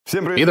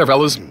Hey there,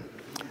 fellas.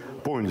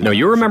 Now,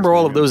 you remember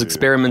all of those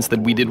experiments that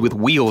we did with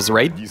wheels,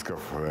 right?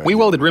 We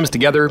welded rims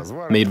together,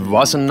 made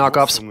Vossen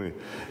knockoffs,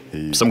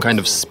 some kind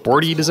of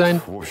sporty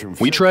design.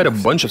 We tried a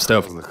bunch of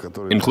stuff,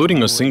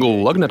 including a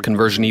single lug nut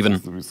conversion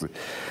even.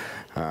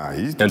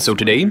 And so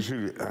today,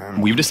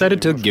 we've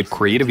decided to get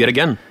creative yet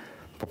again.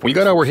 We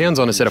got our hands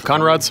on a set of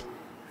conrods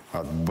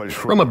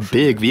from a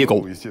big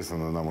vehicle.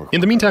 In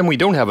the meantime, we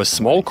don't have a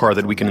small car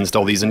that we can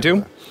install these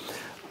into,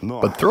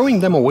 but throwing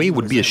them away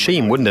would be a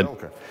shame, wouldn't it?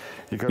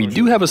 We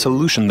do have a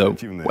solution, though.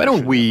 Why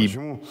don't we,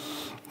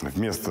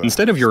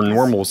 instead of your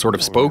normal sort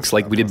of spokes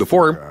like we did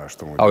before,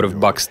 out of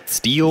boxed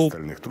steel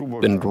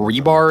and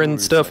rebar and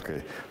stuff,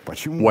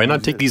 why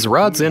not take these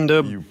rods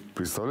and,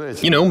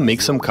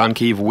 make some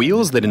concave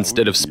wheels that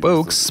instead of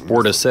spokes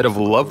sport a set of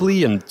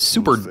lovely and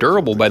super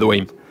durable, by the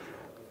way,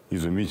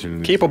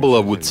 capable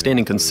of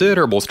withstanding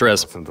considerable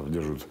stress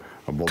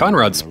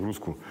conrods.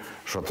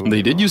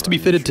 They did used to be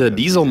fitted to a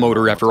diesel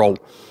motor after all.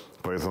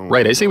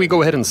 Right, I say we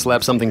go ahead and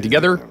slap something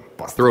together,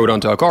 throw it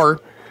onto a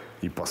car,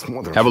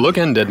 have a look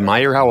and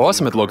admire how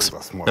awesome it looks.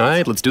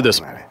 Alright, let's do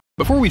this.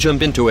 Before we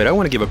jump into it, I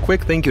want to give a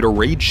quick thank you to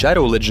Raid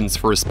Shadow Legends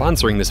for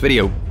sponsoring this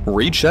video.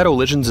 Raid Shadow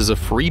Legends is a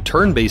free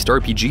turn-based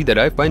RPG that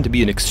I find to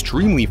be an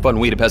extremely fun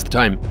way to pass the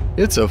time.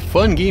 It's a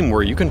fun game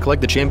where you can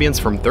collect the champions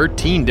from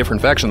 13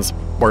 different factions: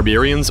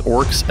 barbarians,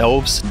 orcs,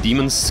 elves,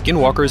 demons,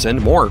 skinwalkers,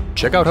 and more.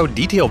 Check out how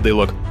detailed they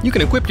look. You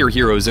can equip your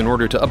heroes in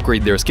order to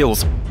upgrade their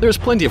skills. There's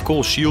plenty of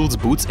cool shields,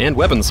 boots, and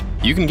weapons.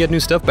 You can get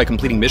new stuff by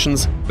completing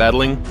missions,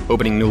 battling,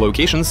 opening new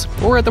locations,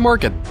 or at the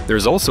market.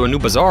 There's also a new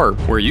bazaar,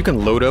 where you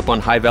can load up on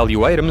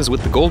high-value items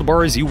with the gold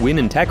bars you win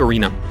in Tag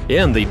Arena.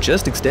 And they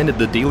just extended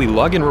the daily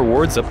login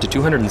rewards up to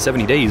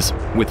 270 days,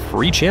 with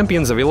free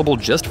champions available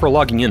just for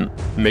logging in.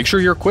 Make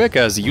sure you're quick,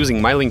 as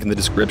using my link in the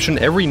description,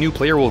 every new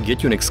player will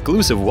get you an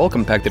exclusive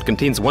welcome pack that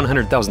contains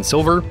 100,000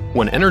 silver,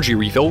 1 energy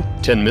refill,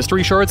 10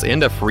 mystery shards,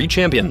 and a free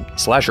champion,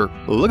 Slasher.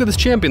 Look at this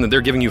champion that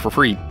they're giving you for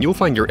free. You'll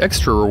find your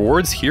extra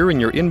rewards here in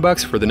your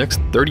inbox for the next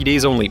 30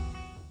 days only.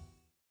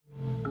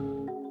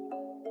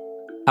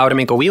 How to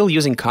make a wheel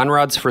using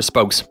conrods for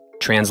spokes.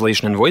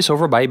 Translation and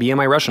voiceover by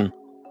BMI Russian.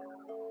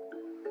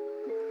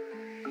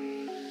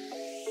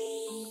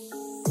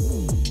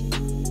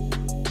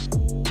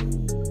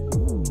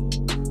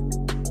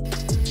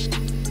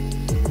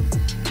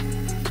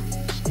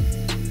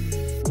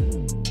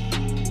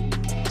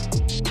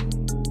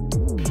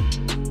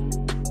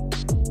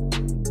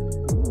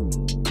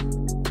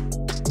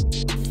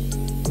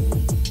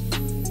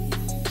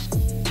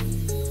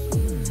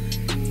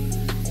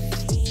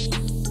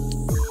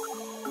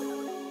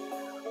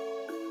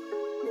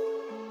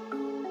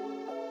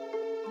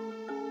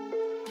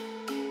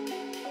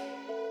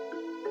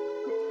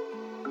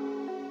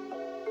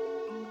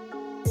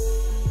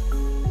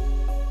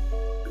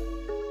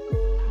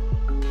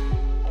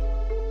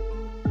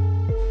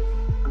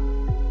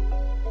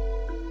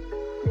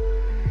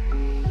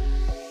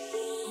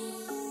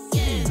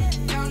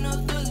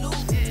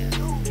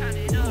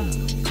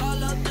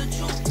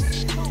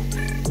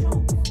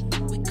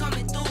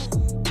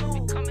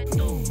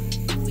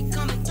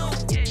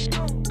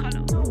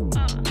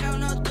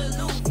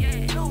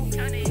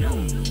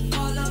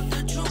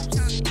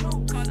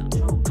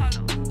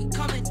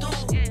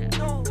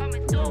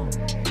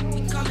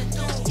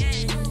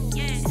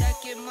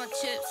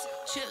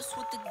 Chips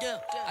with the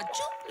dip. I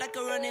juke like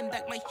a running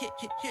back, my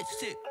hit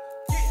sick.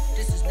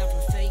 This is not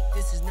for fake,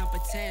 this is not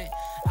pretend.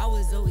 I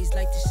was always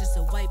like this, just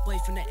a white boy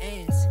from the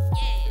ends.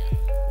 Yeah.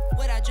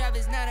 What I drive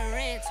is not a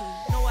rental.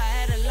 No, I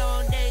had a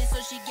long day,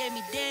 so she gave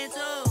me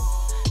dental.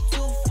 2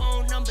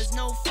 phone numbers,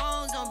 no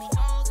phones on me.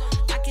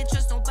 I can't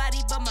trust nobody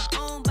but my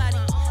own body.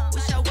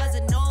 Wish I was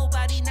a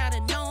nobody, not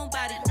a known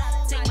body.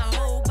 Take my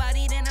whole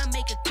body, then I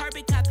make a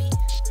carbon copy.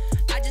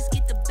 I just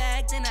get the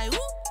bag, then I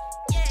whoop.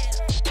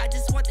 I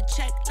just want the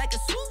check like a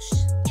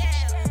swoosh.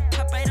 Yeah.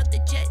 Pop right up the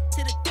jet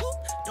to the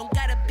coupe. Don't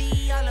gotta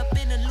be all up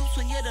in the loop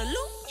when you're the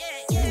loop.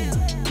 Yeah.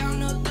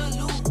 Count up the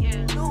loop.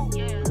 Yeah. Loop.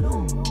 Yeah.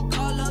 Loop.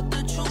 Call up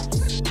the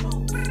troops.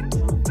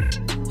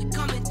 We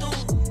coming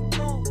through.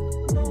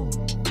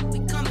 We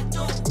coming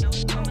through.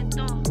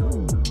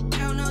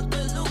 Count up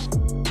the loop.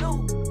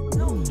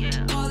 Loop.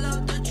 Yeah. Call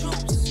up the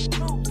troops.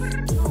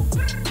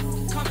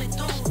 We coming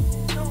through.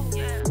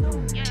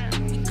 Yeah.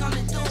 We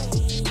coming through.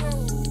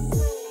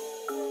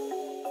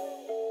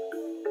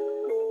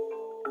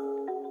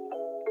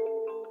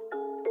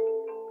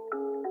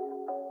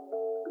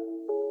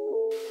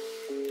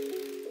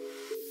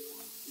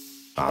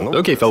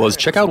 Okay, fellas,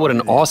 check out what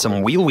an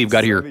awesome wheel we've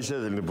got here.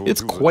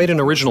 It's quite an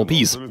original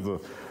piece.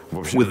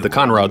 With the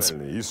conrods.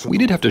 We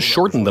did have to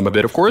shorten them a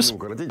bit, of course,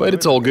 but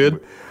it's all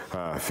good.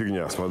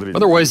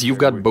 Otherwise, you've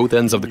got both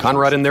ends of the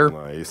conrod in there.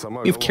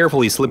 You've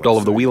carefully slipped all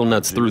of the wheel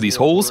nuts through these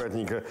holes.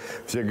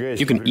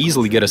 You can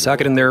easily get a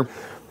socket in there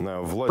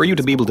for you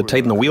to be able to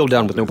tighten the wheel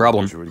down with no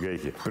problem.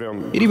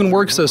 It even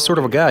works as sort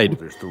of a guide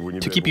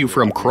to keep you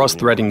from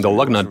cross-threading the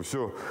lug nut.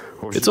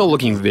 It's all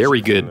looking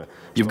very good.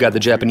 You've got the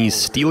Japanese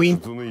Steely,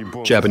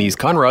 Japanese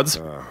Conrads,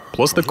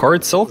 plus the car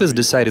itself is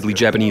decidedly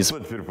Japanese.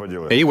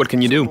 Hey, what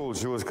can you do?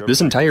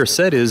 This entire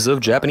set is of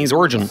Japanese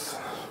origin.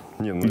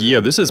 Yeah,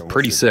 this is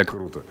pretty sick.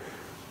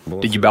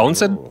 Did you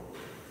balance it?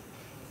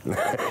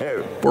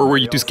 Or were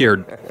you too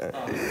scared?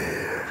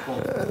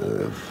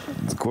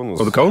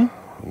 Oh, the cone?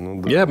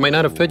 Yeah, it might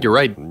not have fit, you're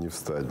right.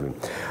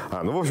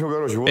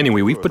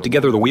 Anyway, we've put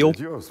together the wheel.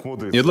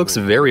 It looks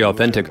very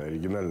authentic.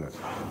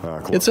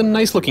 It's a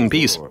nice looking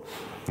piece.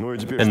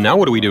 And now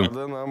what do we do?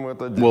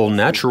 Well,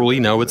 naturally,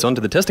 now it's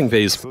onto the testing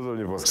phase.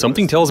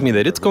 Something tells me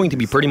that it's going to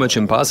be pretty much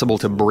impossible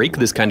to break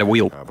this kind of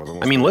wheel.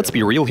 I mean, let's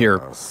be real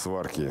here.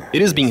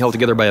 It is being held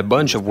together by a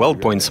bunch of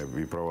weld points.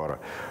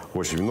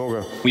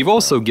 We've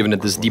also given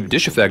it this deep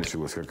dish effect.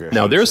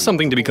 Now there's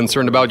something to be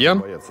concerned about, yeah?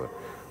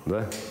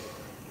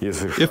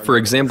 If, for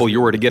example,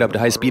 you were to get up to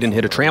high speed and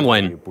hit a tram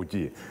line,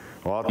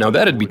 now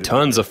that'd be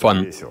tons of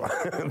fun.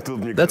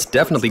 That's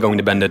definitely going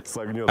to bend it.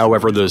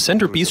 However, the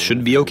centerpiece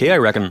should be okay, I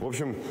reckon.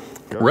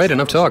 Right,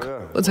 enough talk.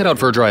 Let's head out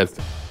for a drive.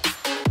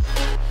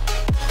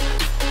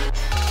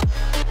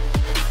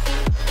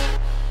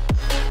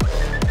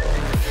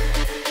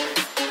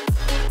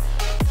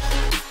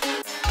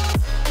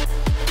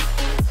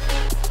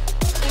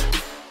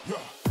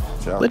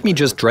 Let me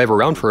just drive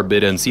around for a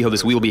bit and see how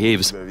this wheel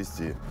behaves.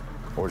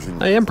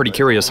 I am pretty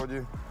curious.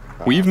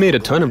 We've made a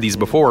ton of these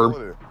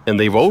before, and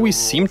they've always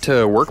seemed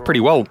to work pretty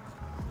well.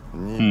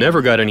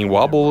 Never got any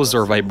wobbles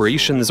or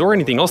vibrations or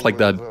anything else like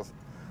that.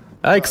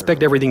 I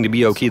expect everything to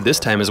be okay this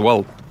time as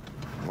well.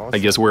 I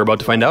guess we're about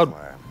to find out.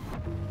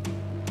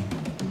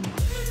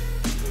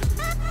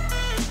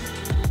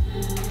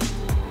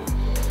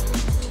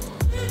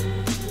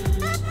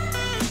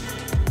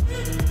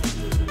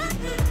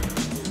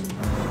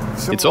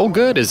 It's all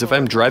good, as if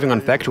I'm driving on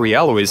factory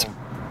alloys.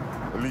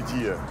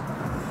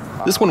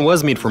 This one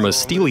was made from a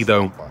Steely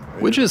though,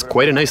 which is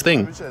quite a nice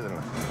thing.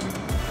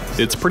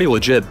 It's pretty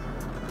legit.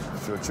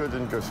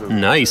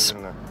 Nice.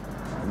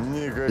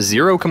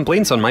 Zero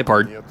complaints on my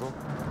part.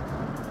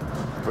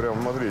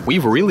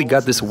 We've really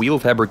got this wheel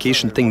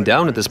fabrication thing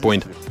down at this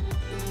point.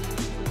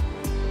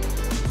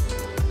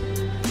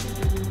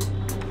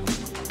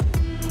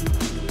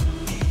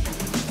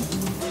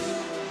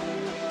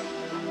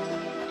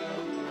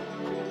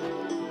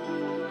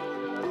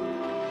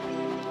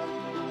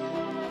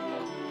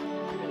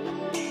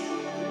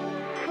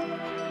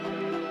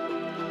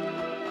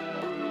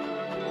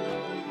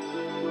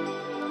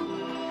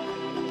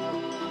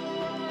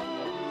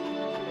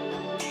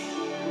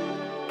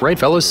 Right,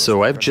 fellas,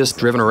 so I've just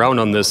driven around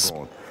on this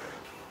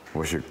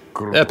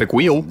epic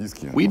wheel.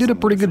 We did a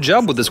pretty good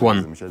job with this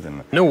one.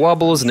 No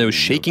wobbles, no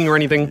shaking or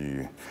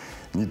anything.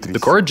 The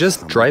car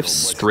just drives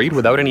straight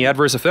without any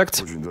adverse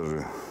effects.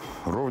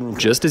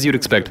 Just as you'd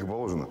expect.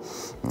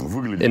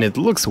 And it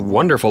looks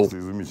wonderful.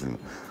 To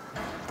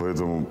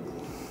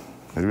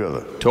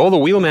all the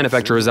wheel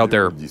manufacturers out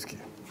there,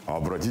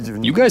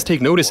 you guys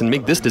take notice and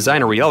make this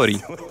design a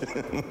reality.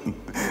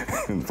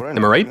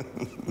 Am I right?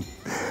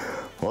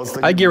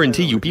 I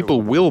guarantee you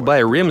people will buy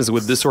rims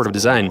with this sort of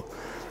design.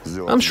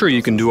 I'm sure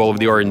you can do all of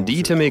the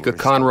R&D to make a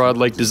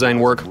Conrad-like design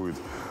work.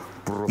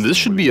 This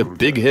should be a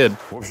big hit.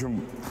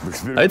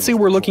 I'd say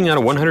we're looking at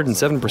a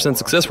 107%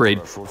 success rate.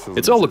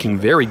 It's all looking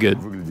very good.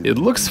 It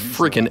looks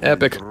freaking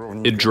epic.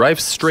 It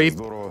drives straight.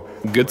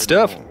 Good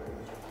stuff.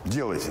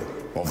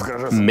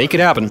 Make it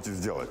happen.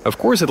 Of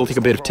course, it'll take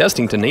a bit of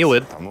testing to nail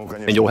it,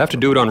 and you'll have to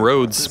do it on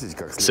roads,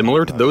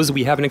 similar to those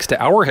we have next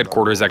to our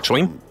headquarters,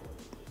 actually.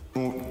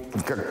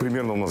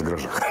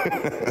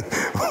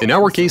 In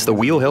our case, the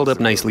wheel held up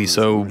nicely,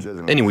 so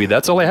anyway,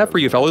 that's all I have for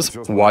you fellas.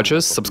 Watch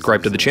us,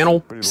 subscribe to the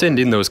channel, send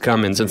in those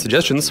comments and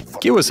suggestions,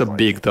 give us a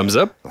big thumbs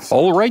up.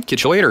 Alright,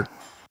 catch you later.